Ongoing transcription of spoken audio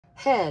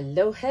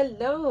Hello,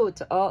 hello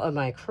to all of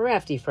my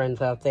crafty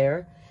friends out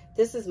there.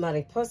 This is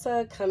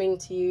Mariposa coming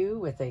to you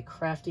with a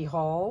crafty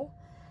haul.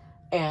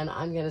 And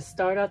I'm going to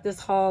start out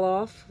this haul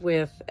off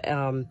with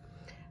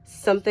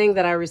something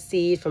that I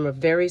received from a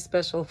very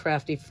special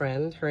crafty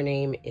friend. Her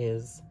name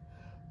is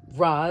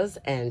Roz,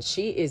 and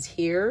she is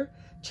here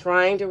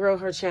trying to grow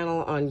her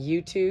channel on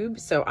YouTube.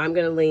 So I'm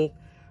going to link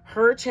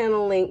her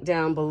channel link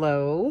down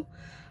below.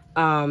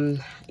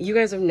 You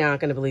guys are not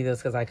going to believe this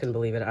because I couldn't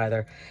believe it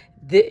either.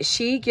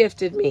 She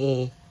gifted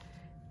me,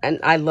 and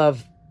I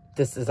love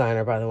this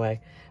designer, by the way,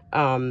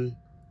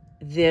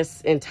 this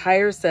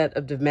entire set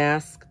of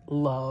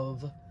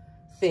DamaskLove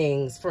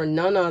things for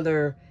none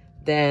other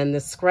than the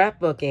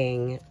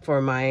scrapbooking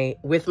for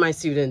with my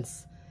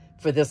students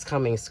for this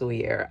coming school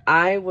year.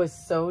 I was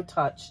so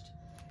touched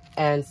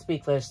and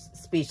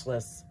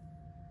speechless.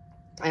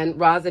 And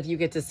Roz, if you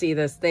get to see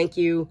this, thank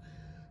you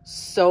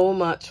so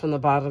much from the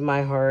bottom of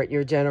my heart.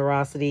 Your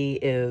generosity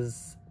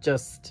is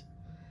just,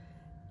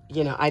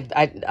 you know,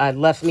 I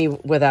left me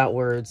without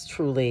words,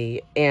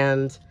 truly.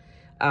 And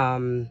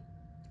I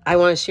want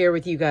to share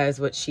with you guys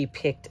what she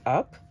picked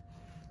up.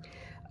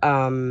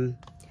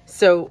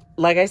 So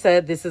like I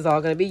said, this is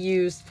all going to be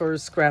used for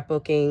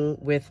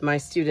scrapbooking with my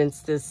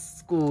students this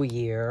school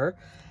year.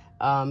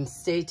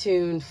 Stay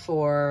tuned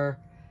for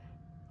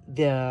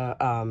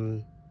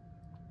the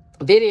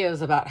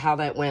videos about how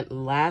that went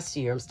last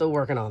year. I'm still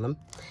working on them.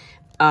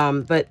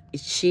 But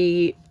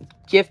she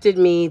gifted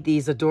me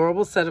these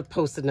adorable set of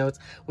Post-it notes,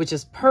 which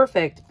is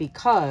perfect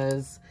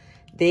because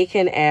they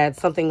can add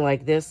something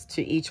like this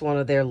to each one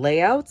of their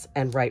layouts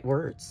and write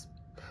words,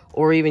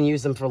 or even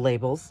use them for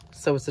labels.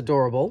 So it's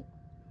adorable.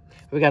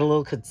 We got a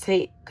little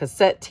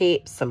cassette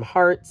tape, some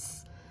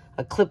hearts,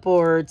 a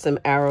clipboard, some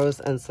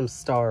arrows, and some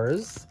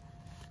stars.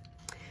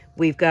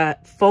 We've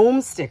got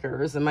foam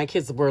stickers, and my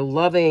kids were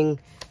loving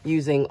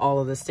using all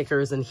of the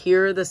stickers. And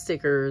here are the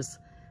stickers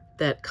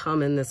that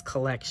come in this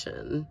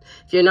collection.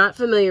 If you're not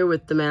familiar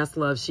with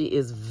DamaskLove, she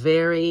is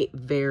very,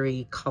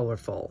 very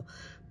colorful,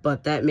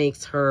 but that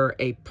makes her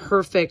a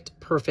perfect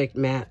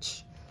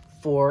match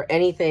for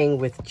anything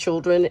with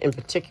children in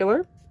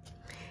particular.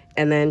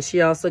 And then she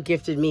also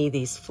gifted me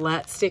these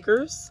flat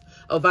stickers.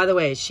 Oh, by the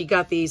way, she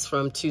got these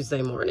from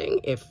Tuesday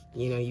Morning. If,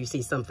 you know, you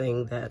see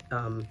something that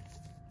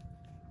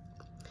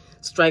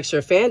strikes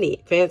your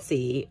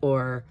fancy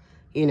or,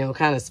 you know,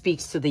 kind of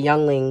speaks to the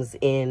younglings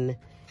in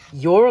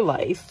your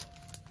life,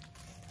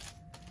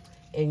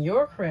 in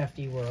your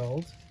crafty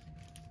world.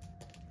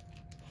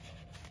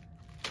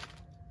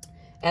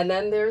 And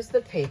then there's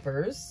the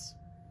papers.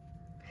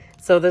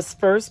 So this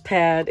first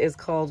pad is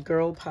called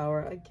Girl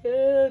Power. I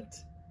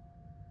can't.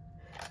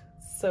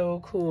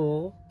 So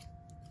cool.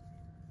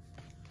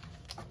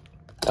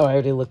 Oh, I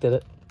already looked at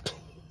it.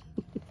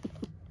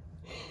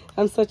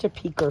 I'm such a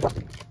peeker.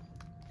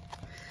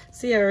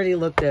 See, I already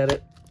looked at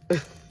it.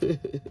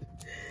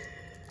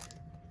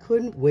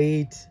 Couldn't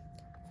wait.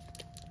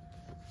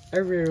 I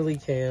rarely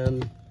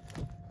can.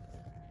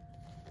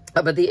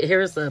 But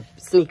here's a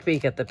sneak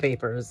peek at the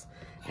papers.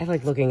 I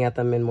like looking at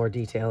them in more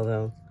detail,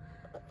 though.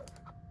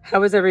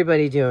 How is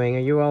everybody doing? Are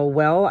you all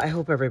well? I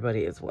hope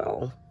everybody is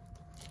well.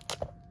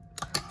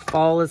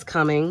 Fall is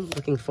coming.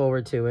 Looking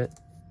forward to it.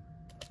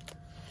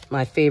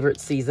 My favorite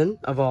season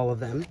of all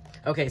of them.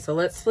 Okay, so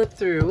let's flip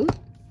through.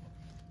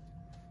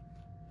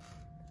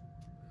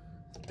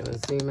 Gonna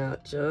zoom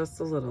out just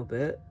a little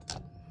bit.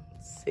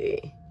 Let's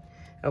see.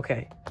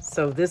 Okay,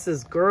 so this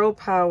is Girl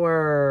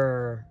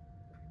Power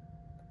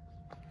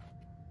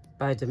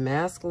by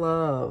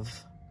DamaskLove.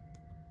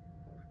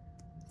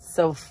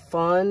 So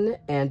fun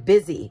and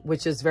busy,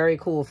 which is very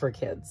cool for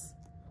kids,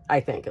 I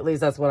think. At least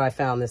that's what I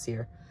found this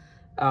year.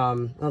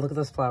 Oh, look at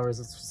those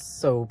flowers. It's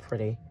so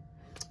pretty.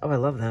 Oh, I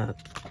love that.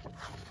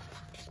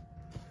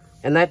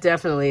 And that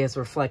definitely is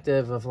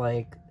reflective of,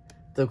 like,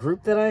 the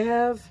group that I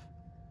have.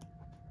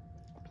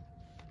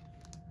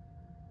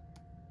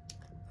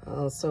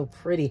 Oh, so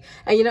pretty.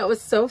 And, you know, it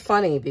was so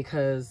funny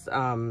because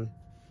the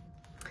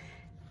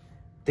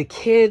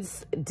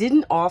kids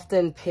didn't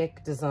often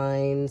pick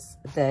designs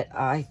that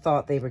I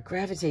thought they would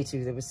gravitate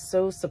to. They were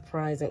so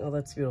surprising. Oh,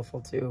 that's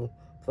beautiful, too,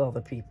 with all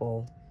the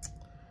people.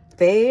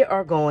 They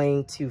are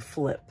going to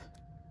flip.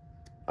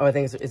 Oh, I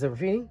think is it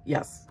repeating?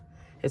 Yes,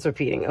 it's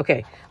repeating.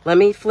 Okay, let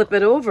me flip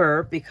it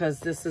over because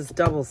this is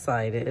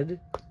double-sided.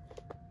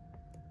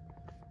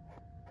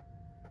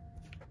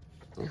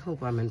 I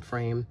hope I'm in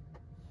frame.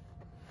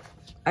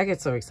 I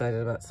get so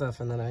excited about stuff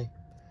and then I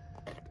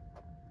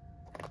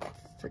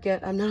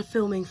forget I'm not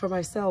filming for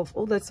myself.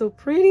 Oh, that's so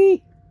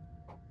pretty.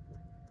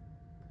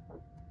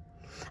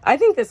 I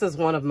think this is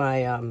one of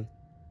my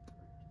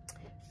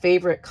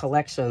favorite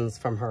collections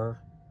from her.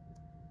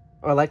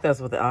 Oh, I like those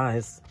with the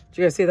eyes. Did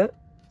you guys see that?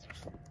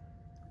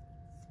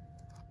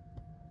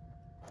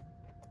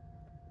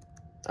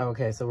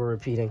 Okay, so we're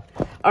repeating.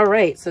 All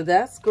right, so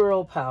that's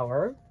Girl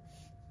Power.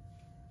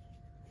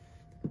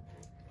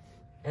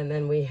 And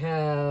then we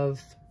have,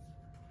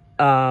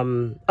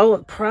 oh, a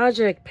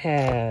project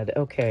pad.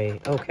 Okay.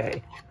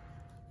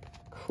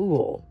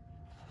 Cool.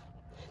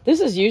 This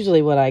is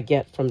usually what I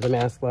get from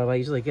DamaskLove. I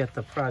usually get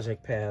the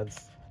project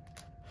pads.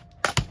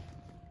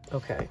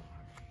 Okay.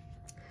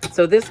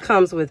 So this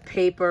comes with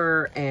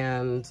paper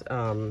and,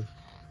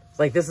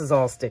 like, this is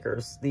all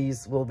stickers.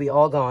 These will be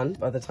all gone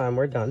by the time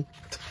we're done.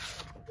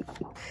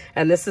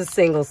 And this is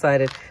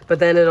single-sided, but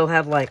then it'll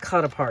have, like,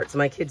 cut-aparts.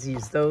 My kids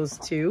use those,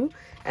 too.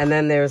 And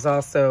then there's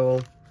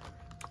also,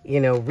 you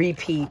know,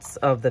 repeats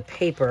of the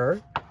paper.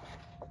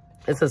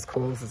 This is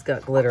cool. This has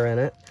got glitter in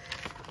it.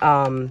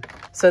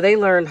 So they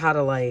learn how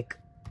to, like,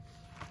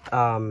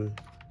 bump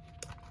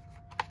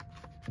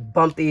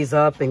these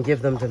up and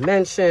give them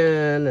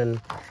dimension. And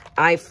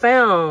I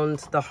found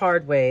the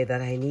hard way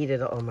that I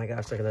needed. Oh my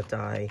gosh, they're gonna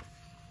die.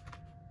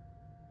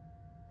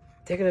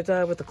 They're gonna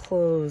die with the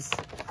clothes.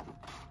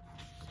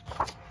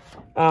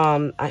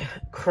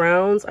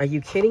 Crowns, are you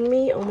kidding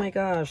me? Oh my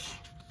gosh.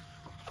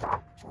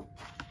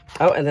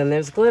 Oh, and then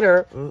there's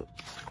glitter.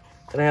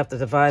 Gonna have to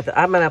divide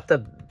I'm gonna have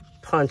to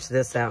punch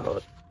this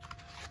out.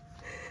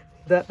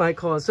 That might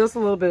cause just a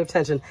little bit of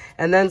tension.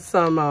 And then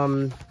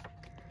some,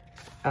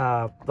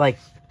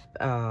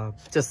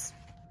 just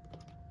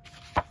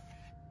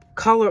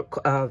color,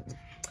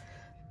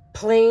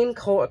 plain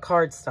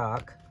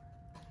cardstock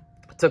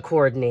to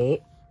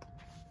coordinate.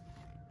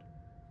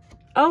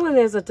 Oh, and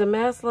there's a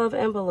DamaskLove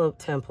envelope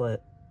template.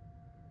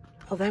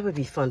 Oh, that would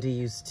be fun to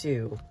use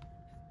too.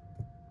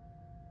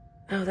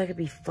 Oh, that could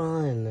be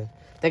fun.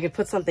 They could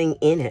put something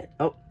in it.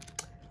 Oh,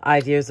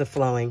 ideas are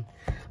flowing.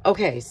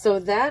 Okay, so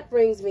that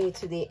brings me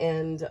to the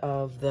end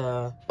of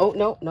the... Oh,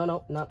 no,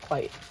 not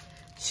quite.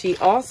 She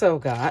also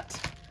got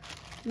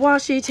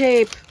washi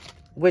tape,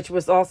 which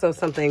was also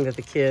something that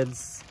the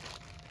kids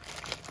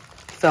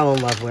fell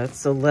in love with.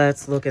 So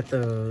let's look at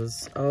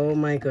those. Oh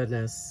my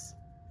goodness.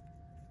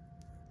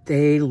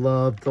 They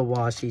loved the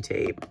washi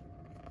tape.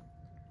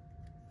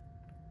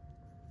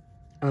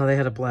 Oh, they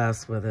had a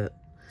blast with it.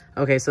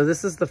 Okay, so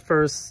this is the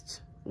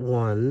first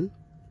one.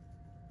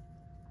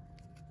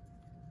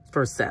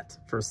 First set.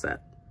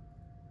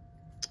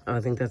 Oh, I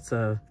think that's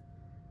a...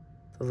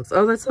 That looks,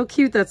 oh, that's so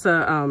cute. That's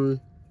a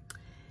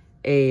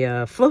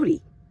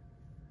floaty.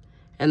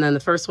 And then the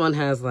first one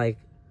has like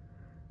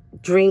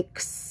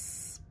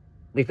drinks.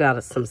 We've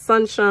got some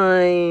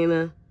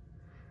sunshine.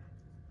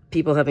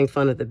 People having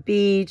fun at the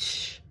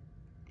beach.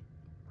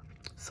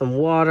 Some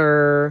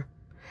water.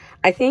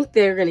 I think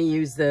they're going to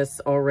use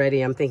this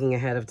already. I'm thinking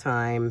ahead of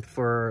time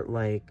for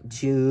like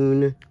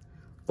June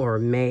or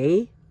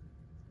May.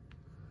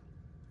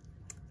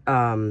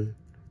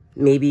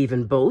 Maybe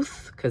even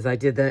both, because I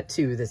did that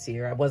too this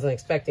year. I wasn't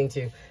expecting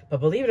to,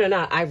 but believe it or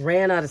not, I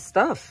ran out of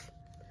stuff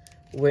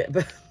at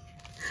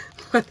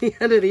the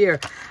end of the year.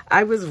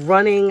 I was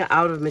running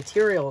out of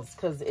materials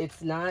because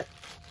it's not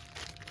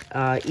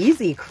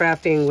easy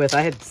crafting with,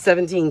 I had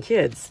 17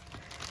 kids.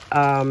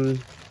 So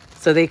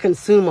they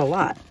consume a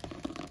lot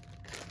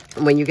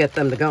when you get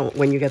them to go,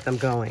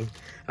 going.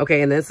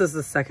 Okay, and this is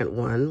the second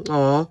one.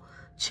 Oh,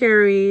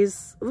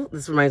 cherries. Ooh,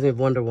 this reminds me of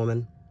Wonder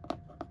Woman.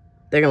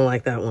 They're gonna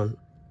like that one.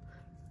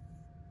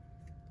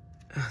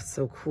 Oh,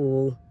 so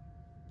cool.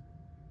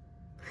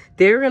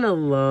 They're gonna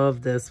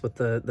love this with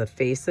the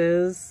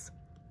faces.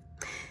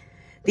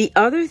 The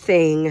other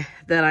thing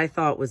that I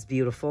thought was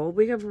beautiful,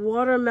 we have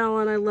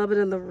watermelon. I love it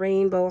in the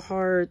rainbow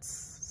hearts.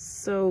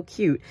 So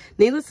cute.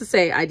 Needless to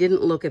say, I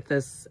didn't look at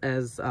this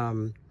as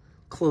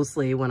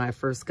closely when I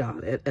first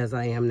got it as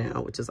I am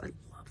now, which is, I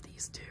love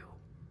these two.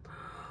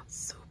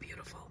 So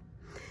beautiful.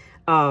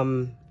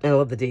 And I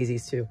love the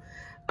daisies too.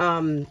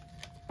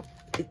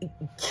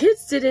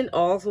 Kids didn't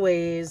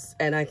always,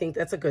 and I think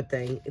that's a good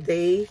thing,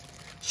 they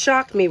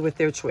shocked me with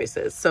their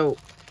choices. So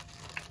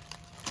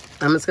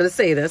I'm just going to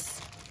say this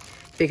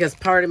because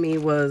part of me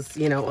was,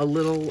 you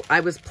know,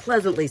 I was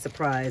pleasantly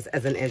surprised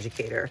as an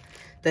educator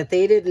that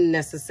they didn't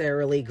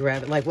necessarily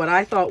grab it. Like what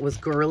I thought was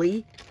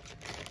girly,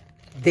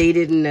 they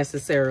didn't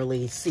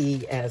necessarily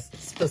see as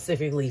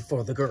specifically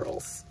for the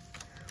girls,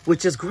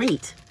 which is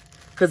great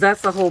because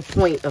that's the whole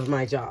point of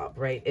my job,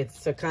 right?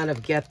 It's to kind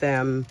of get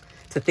them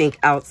to think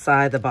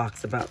outside the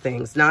box about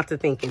things, not to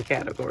think in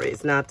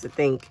categories, not to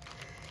think,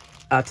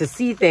 to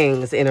see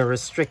things in a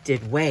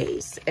restricted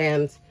ways.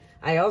 And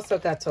I also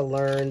got to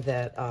learn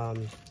that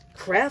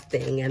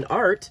crafting and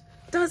art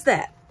does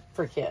that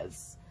for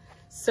kids.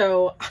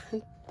 So,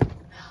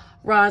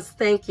 Roz,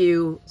 thank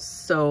you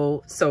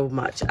so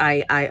much.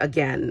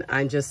 Again,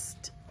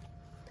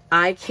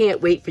 I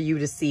can't wait for you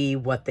to see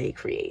what they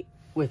create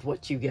with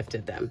what you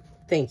gifted them.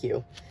 Thank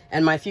you.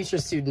 And my future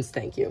students,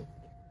 thank you.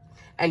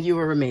 And you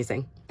were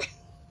amazing.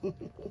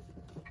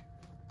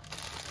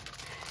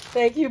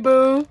 Thank you,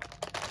 boo.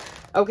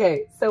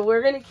 Okay, so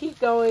we're going to keep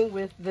going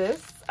with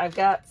this. I've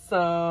got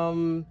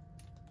some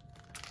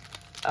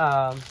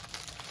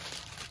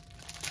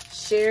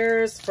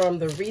shares from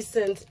the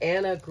recent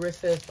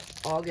Annagriffin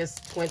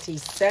August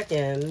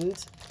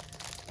 22nd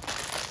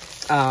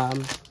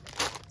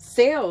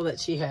sale that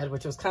she had,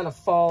 which was kind of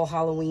fall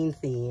Halloween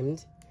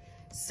themed.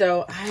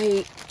 So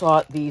I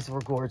thought these were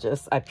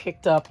gorgeous. I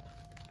picked up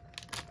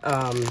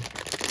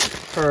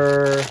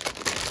her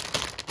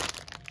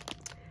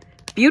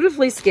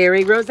beautifully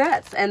scary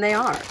rosettes, and they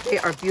are. They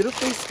are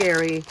beautifully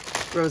scary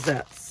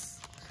rosettes.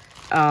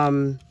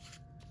 Thought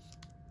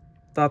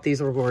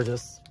these were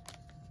gorgeous.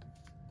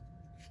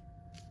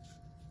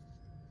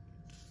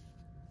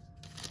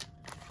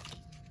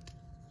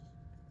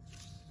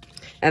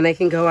 And they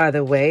can go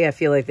either way. I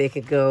feel like they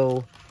could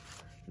go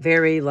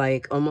very,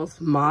 like,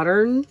 almost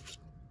modern.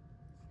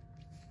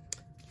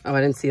 Oh, I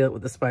didn't see it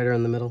with the spider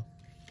in the middle.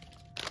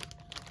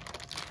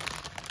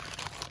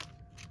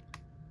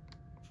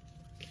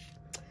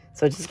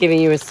 So just giving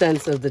you a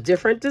sense of the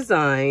different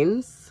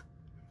designs.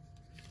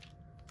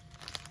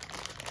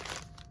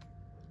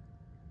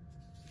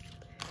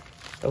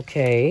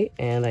 Okay,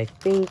 and I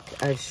think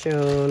I've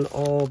shown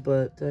all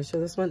but, did I show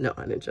this one? No,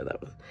 I didn't show that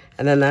one.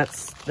 And then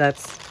that's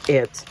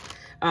it.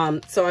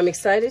 So I'm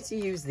excited to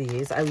use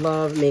these. I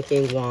love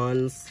making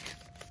wands.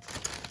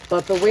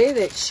 But the way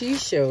that she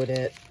showed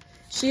it,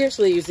 she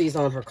actually used these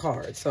on her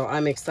card. So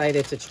I'm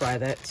excited to try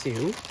that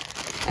too.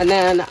 And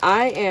then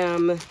I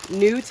am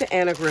new to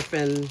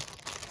Annagriffin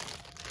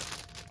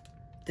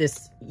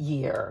this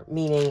year,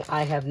 meaning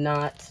I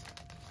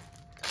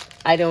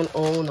don't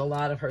own a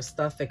lot of her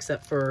stuff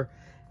except for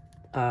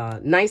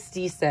nice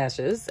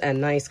destashes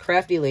and nice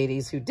crafty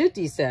ladies who did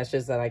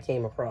destashes that I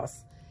came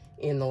across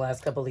in the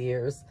last couple of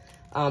years.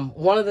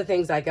 One of the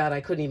things I got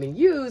I couldn't even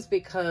use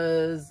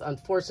because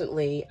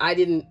unfortunately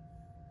I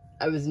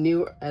was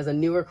new as a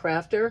newer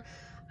crafter.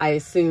 I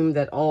assumed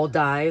that all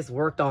dyes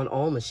worked on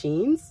all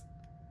machines.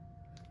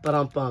 But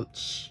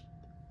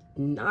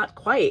not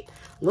quite.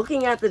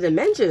 Looking at the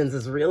dimensions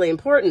is really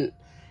important.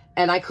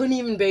 And I couldn't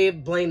even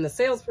blame the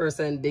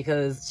salesperson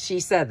because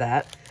she said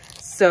that.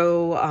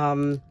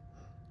 So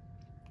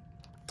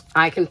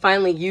I can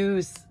finally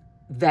use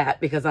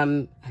that because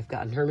I've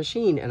gotten her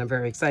machine and I'm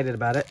very excited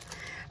about it.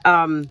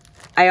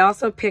 I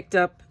also picked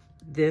up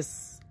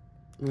this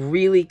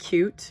really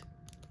cute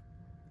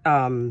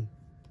Halloween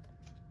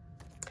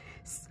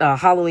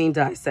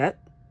die set.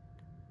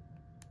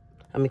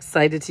 I'm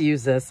excited to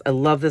use this. I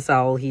love this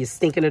owl. He's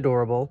stinking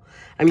adorable.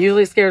 I'm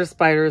usually scared of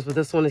spiders, but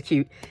this one is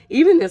cute.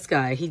 Even this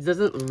guy, he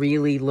doesn't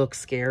really look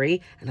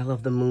scary. And I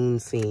love the moon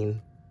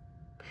scene.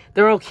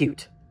 They're all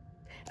cute.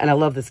 And I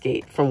love this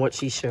gate from what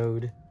she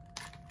showed.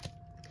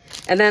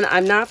 And then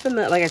I'm not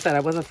familiar, like I said, I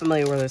wasn't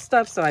familiar with her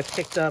stuff, so I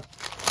picked up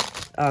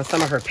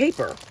some of her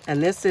paper.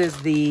 And this is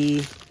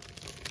the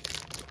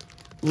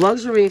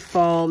Luxury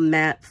Fall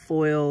Matte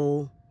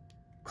Foil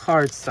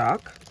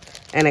cardstock.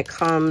 And it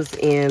comes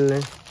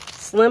in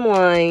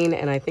slimline,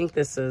 and I think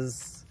this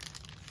is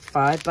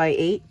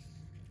 5x8.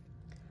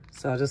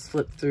 So I'll just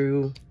flip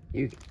through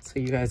so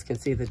you guys can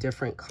see the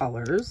different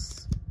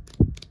colors.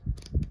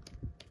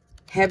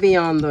 Heavy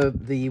on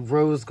the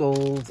rose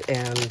gold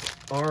and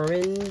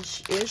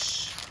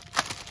orange-ish,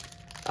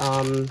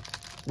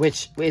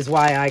 which is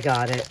why I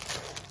got it.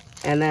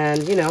 And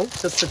then, you know,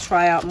 just to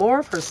try out more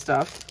of her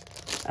stuff,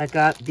 I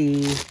got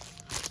the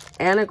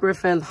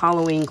Annagriffin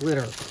Halloween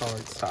Glitter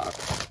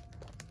cardstock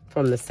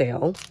from the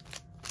sale.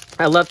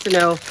 I'd love to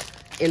know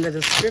in the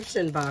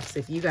description box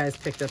if you guys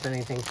picked up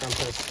anything from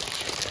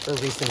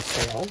her recent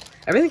sale.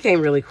 Everything came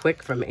really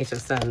quick from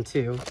HSN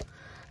too.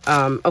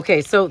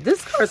 Okay, so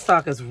this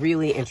cardstock is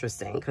really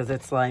interesting because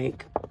it's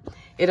like,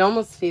 it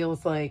almost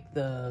feels like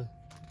I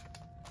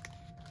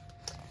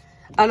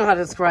don't know how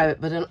to describe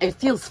it, but it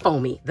feels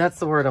foamy. That's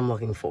the word I'm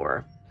looking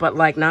for. But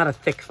like not a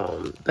thick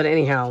foam. But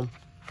anyhow,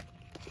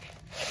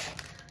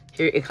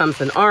 here it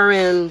comes in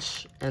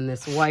orange and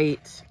this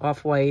white,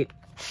 off-white.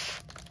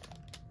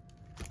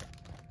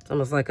 It's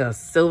almost like a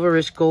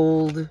silverish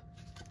gold,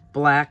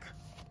 black,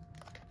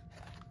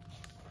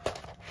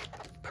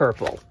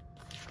 purple.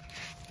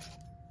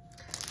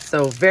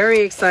 So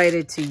very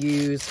excited to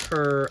use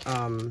her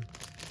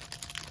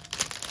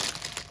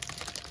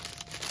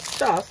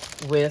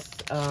stuff with,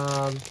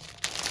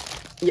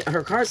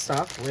 her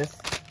cardstock with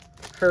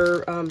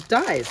her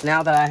dies.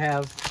 Now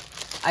that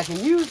I can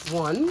use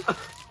one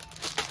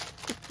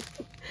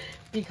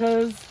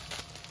because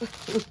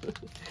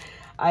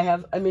I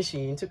have a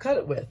machine to cut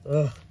it with.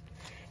 Ugh.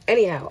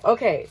 Anyhow,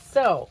 okay,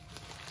 so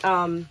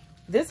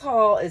this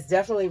haul is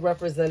definitely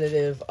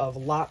representative of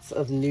lots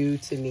of new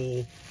to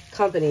me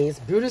companies.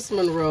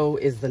 BrutusMonroe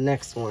is the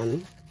next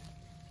one.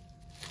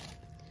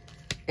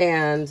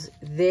 And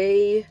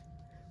they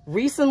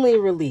recently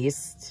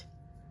released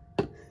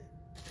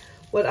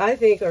what I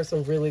think are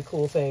some really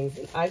cool things.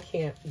 And I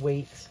can't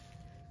wait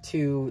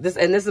to this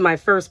is my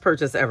first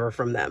purchase ever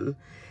from them.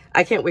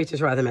 I can't wait to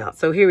try them out.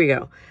 So here we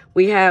go.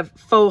 We have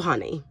faux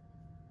honey.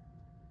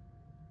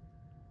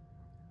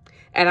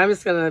 And I'm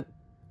just going to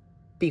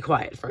be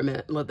quiet for a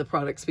minute and let the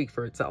product speak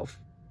for itself.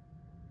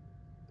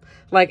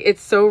 Like,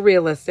 it's so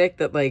realistic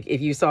that, like, if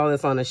you saw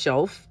this on a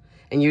shelf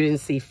and you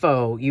didn't see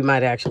faux, you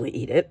might actually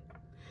eat it.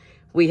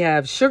 We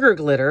have sugar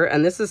glitter,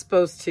 and this is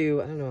supposed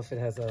to, I don't know if it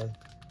has the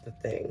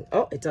thing.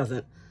 Oh, it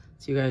doesn't.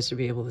 So you guys should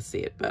be able to see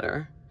it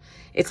better.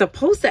 It's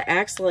supposed to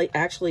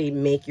actually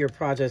make your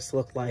projects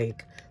look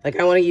like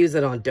I want to use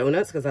it on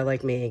donuts because I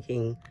like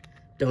making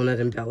donut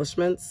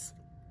embellishments.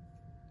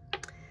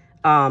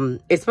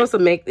 It's supposed to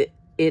make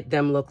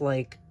them look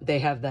like they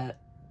have that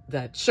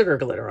sugar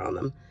glitter on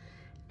them.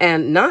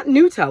 And not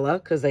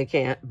Nutella, because they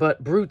can't,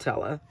 but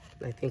Brutella.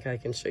 I think I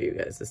can show you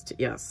guys this too.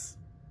 Yes.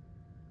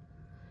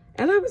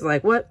 And I was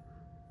like, what?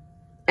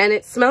 And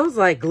it smells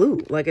like glue.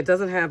 Like, it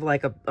doesn't have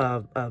like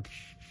I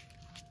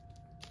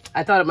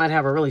thought it might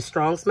have a really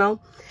strong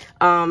smell.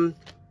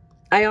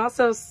 I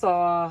also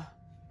saw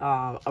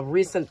a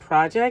recent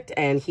project,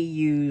 and he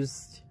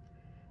used,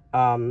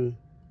 or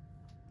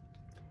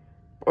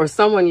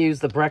someone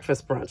used the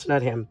breakfast brunch,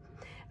 not him.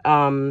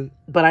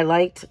 But I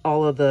liked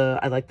all of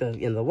I liked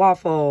the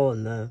waffle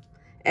and the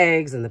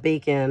eggs and the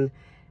bacon.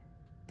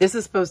 This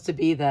is supposed to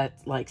be that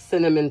like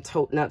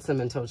not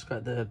cinnamon toast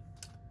crunch, the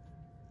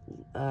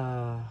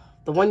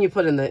one you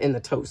put in the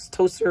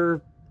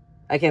toaster.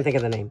 I can't think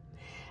of the name.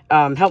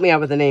 Help me out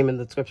with the name in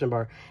the description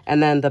bar.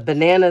 And then the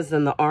bananas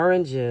and the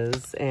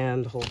oranges,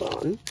 and hold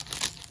on.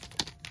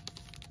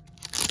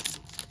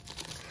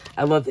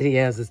 I love that he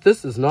has this.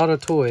 This is not a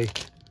toy.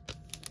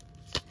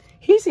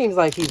 He seems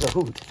like he's a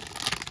hoot.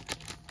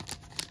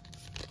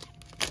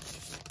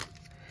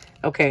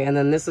 Okay, and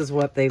then this is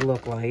what they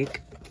look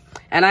like.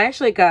 And I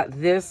actually got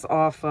this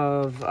off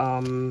of,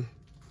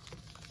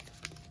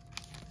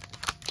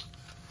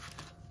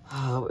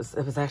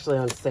 it was actually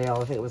on sale.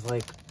 I think it was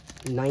like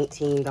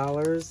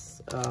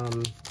 $19.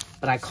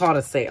 But I caught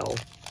a sale.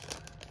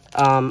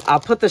 I'll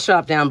put the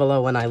shop down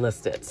below when I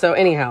list it. So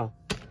anyhow,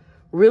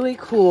 really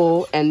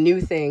cool and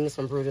new things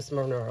from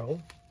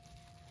BrutusMonroe.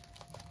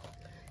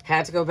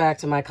 Had to go back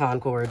to my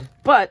Concord,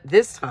 but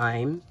this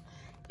time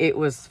it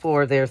was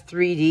for their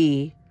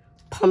 3D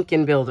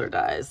pumpkin builder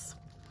dies,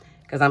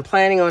 because I'm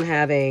planning on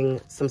having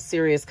some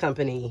serious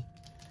company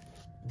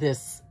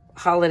this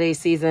holiday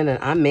season,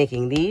 and I'm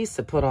making these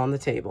to put on the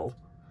table.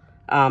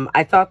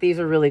 I thought these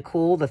were really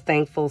cool, the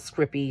Thankful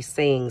Scrippy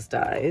Sayings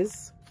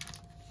dies.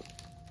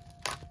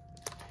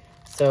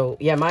 So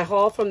yeah, my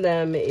haul from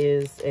them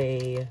is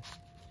a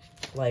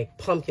like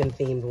pumpkin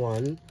themed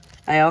one.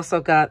 I also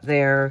got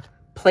their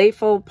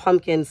Playful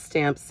Pumpkin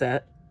stamp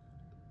set.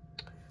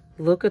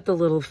 Look at the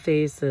little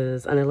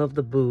faces, and I love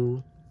the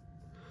boo.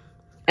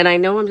 And I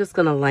know I'm just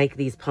going to like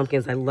these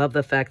pumpkins. I love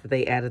the fact that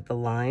they added the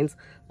lines.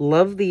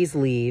 Love these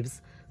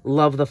leaves.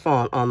 Love the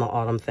font on the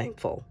Autumn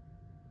Thankful.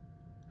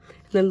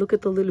 And then look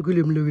at the little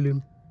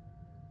glum.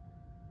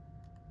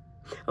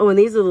 Oh, and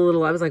these are the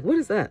little, I was like, what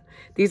is that?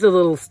 These are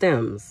little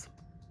stems.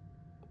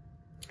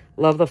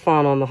 Love the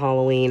font on the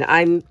Halloween.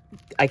 I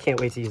can't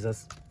wait to use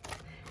this.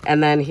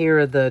 And then here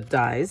are the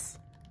dies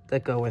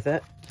that go with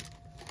it.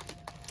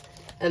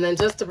 And then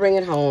just to bring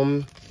it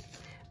home,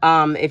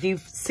 if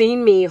you've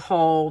seen me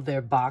haul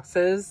their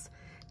boxes,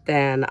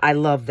 then I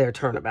love their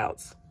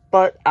turnabouts.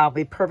 But I'll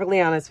be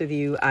perfectly honest with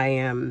you,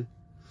 I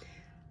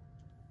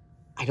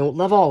don't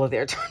love all of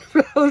their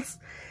turnabouts.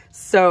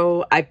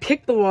 So I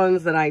picked the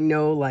ones that I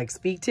know like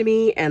speak to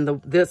me,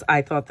 and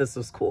I thought this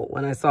was cool.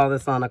 When I saw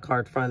this on a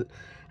card front,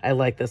 I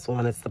like this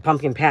one. It's the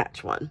pumpkin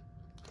patch one.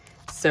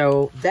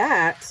 So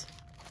that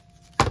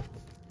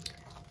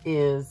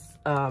is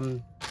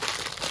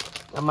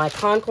my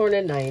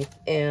Concord&9th,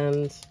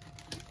 and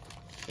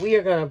we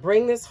are going to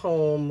bring this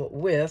home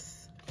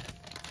with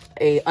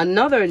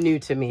another new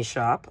to me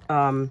shop.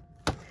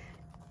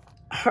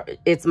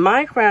 It's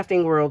My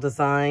Crafting World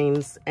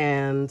Designs,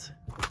 and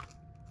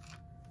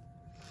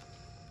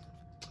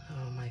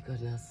oh my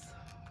goodness,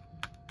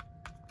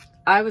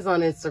 I was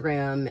on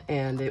Instagram,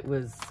 and it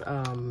was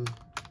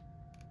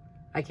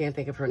I can't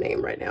think of her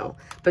name right now,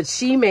 but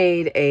she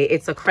made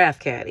it's a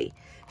craft caddy.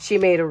 She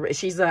made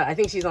I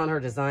think she's on her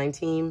design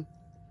team.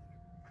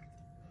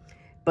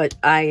 But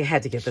I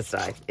had to get this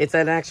die. It's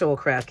an actual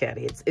craft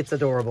caddy. It's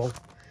adorable.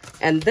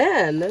 And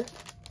then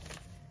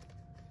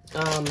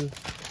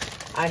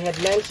I had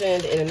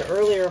mentioned in an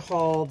earlier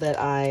haul that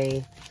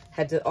I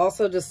had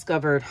also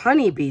discovered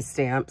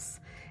HoneyBeeStamps,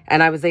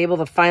 and I was able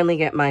to finally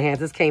get my hands.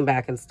 This came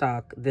back in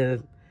stock.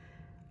 It's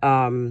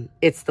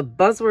the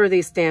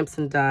Buzzworthy Stamps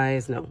and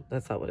Dies. No,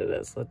 that's not what it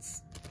is.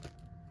 Let's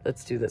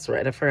do this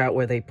right. I forgot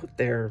where they put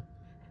their,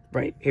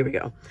 right, here we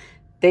go.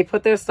 They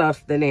put their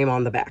stuff, the name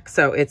on the back.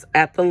 So it's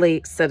At the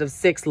Lake set of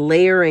 6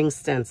 layering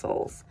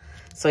stencils.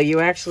 So you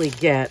actually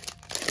get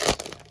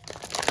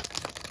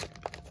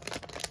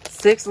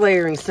 6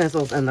 layering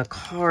stencils, and the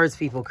cards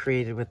people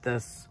created with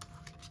this.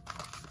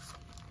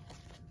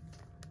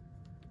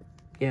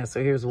 Yeah,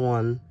 so here's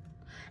one.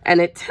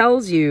 And it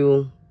tells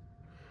you,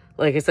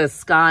 like it says,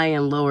 sky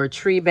and lower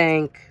tree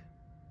bank.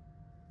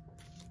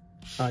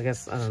 Oh, I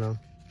guess, I don't know.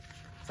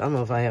 So I don't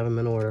know if I have them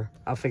in order.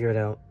 I'll figure it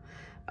out.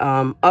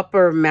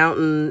 Upper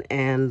mountain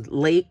and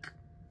lake.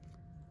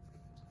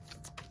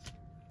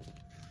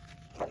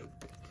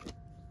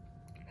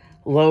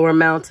 Lower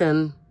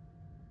mountain.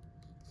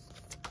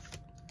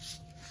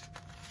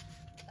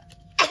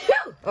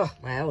 Oh,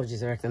 my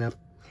allergies are acting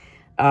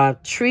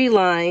up. Tree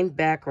line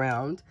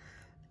background.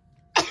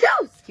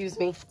 Excuse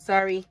me.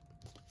 Sorry.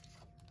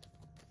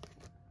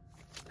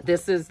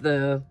 This is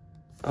the,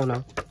 oh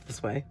no,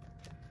 this way.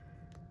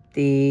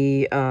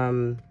 The,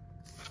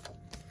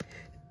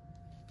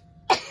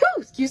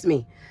 excuse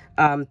me,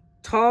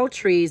 tall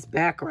trees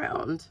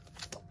background.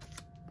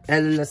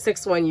 And then the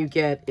 6th one you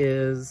get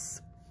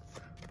is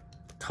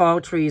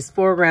tall trees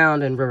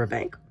foreground and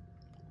riverbank.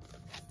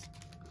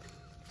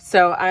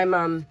 So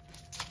I'm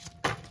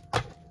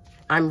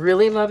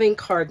really loving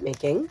card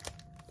making,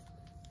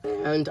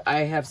 and I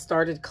have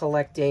started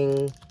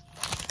collecting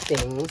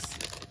things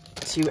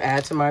to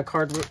add to my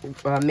card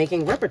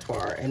making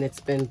repertoire, and it's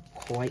been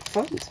quite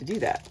fun to do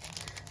that.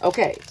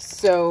 Okay,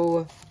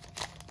 so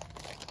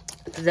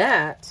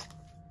that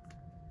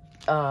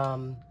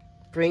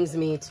brings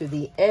me to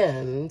the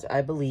end,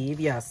 I believe,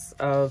 yes,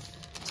 of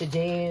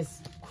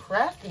today's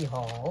Crafty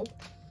haul.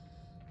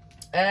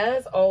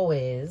 As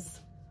always,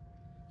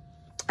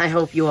 I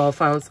hope you all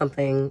found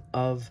something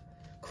of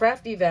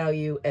crafty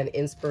value and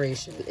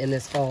inspiration in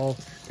this haul.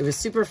 It was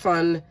super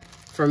fun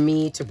for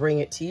me to bring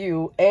it to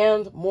you,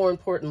 and more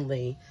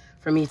importantly,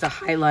 for me to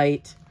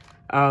highlight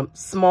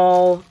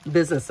small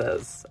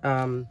businesses,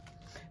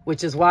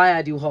 which is why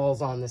I do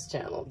hauls on this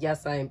channel.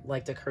 Yes, I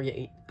like to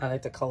create, I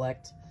like to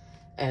collect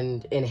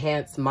and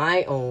enhance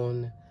my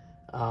own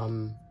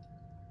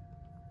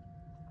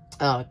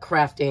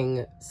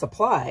crafting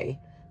supply,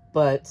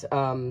 but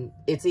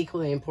it's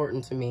equally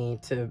important to me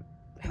to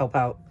help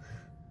out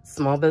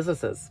small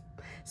businesses.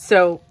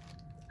 So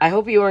I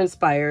hope you are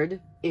inspired.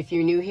 If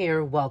you're new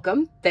here,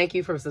 welcome. Thank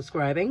you for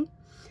subscribing.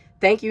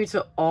 Thank you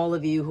to all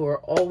of you who are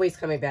always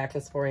coming back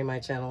and supporting my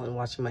channel and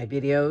watching my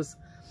videos.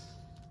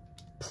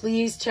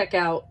 Please check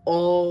out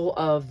all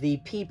of the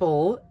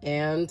people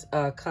and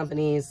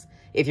companies.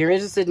 If you're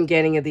interested in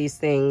getting of these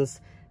things,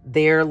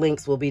 their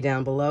links will be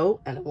down below.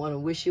 And I want to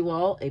wish you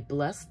all a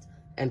blessed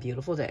and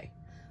beautiful day.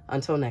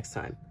 Until next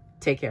time,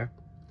 take care.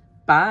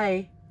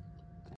 Bye.